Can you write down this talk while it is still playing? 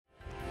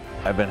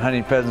I've been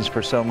hunting pheasants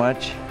for so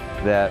much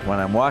that when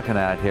I'm walking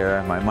out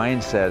here, my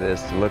mindset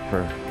is to look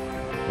for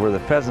where the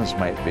pheasants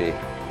might be.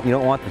 You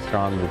don't want the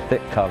strong, the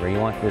thick cover. You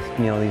want this,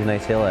 you know, these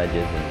nice hill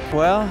edges.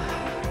 Well,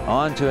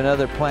 on to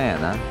another plan,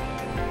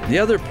 huh? The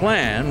other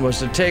plan was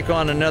to take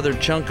on another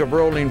chunk of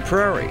rolling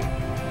prairie.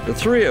 The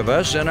three of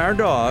us and our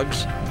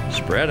dogs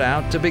spread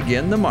out to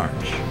begin the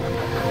march.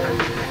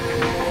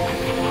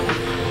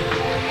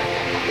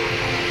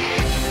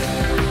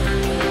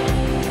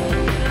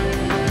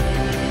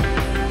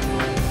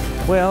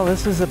 Well,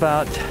 this is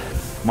about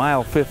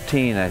mile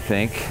 15, I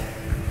think.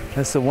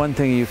 That's the one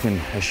thing you can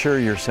assure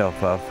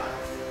yourself of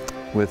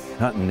with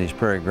hunting these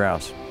prairie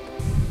grouse.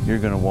 You're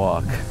gonna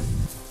walk.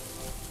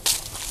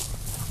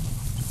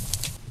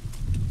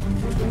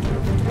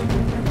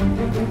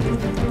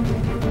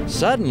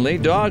 Suddenly,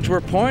 dogs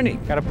were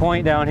pointing. Got a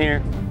point down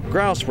here.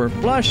 Grouse were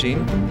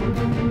flushing.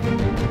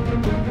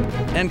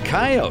 And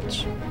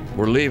coyotes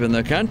were leaving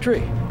the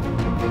country.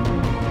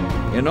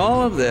 In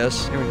all of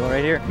this, Here we go,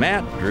 right here.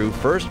 Matt drew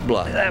first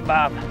blood. Look at that,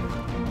 Bob.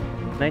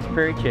 Nice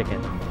prairie chicken.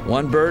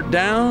 One bird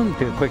down,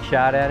 Took a quick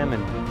shot at him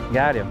and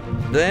got him.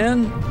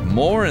 then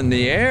more in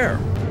the air.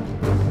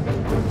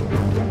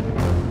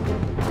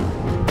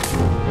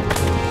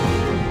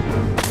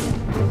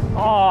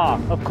 Oh,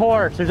 of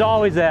course, there's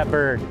always that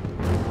bird.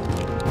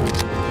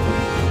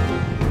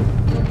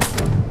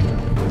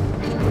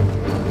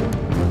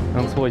 I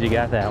don't suppose you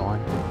got that one.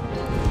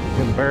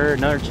 Good bird,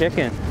 another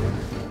chicken.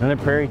 Another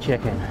prairie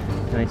chicken.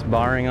 Nice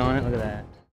barring on it, look at that.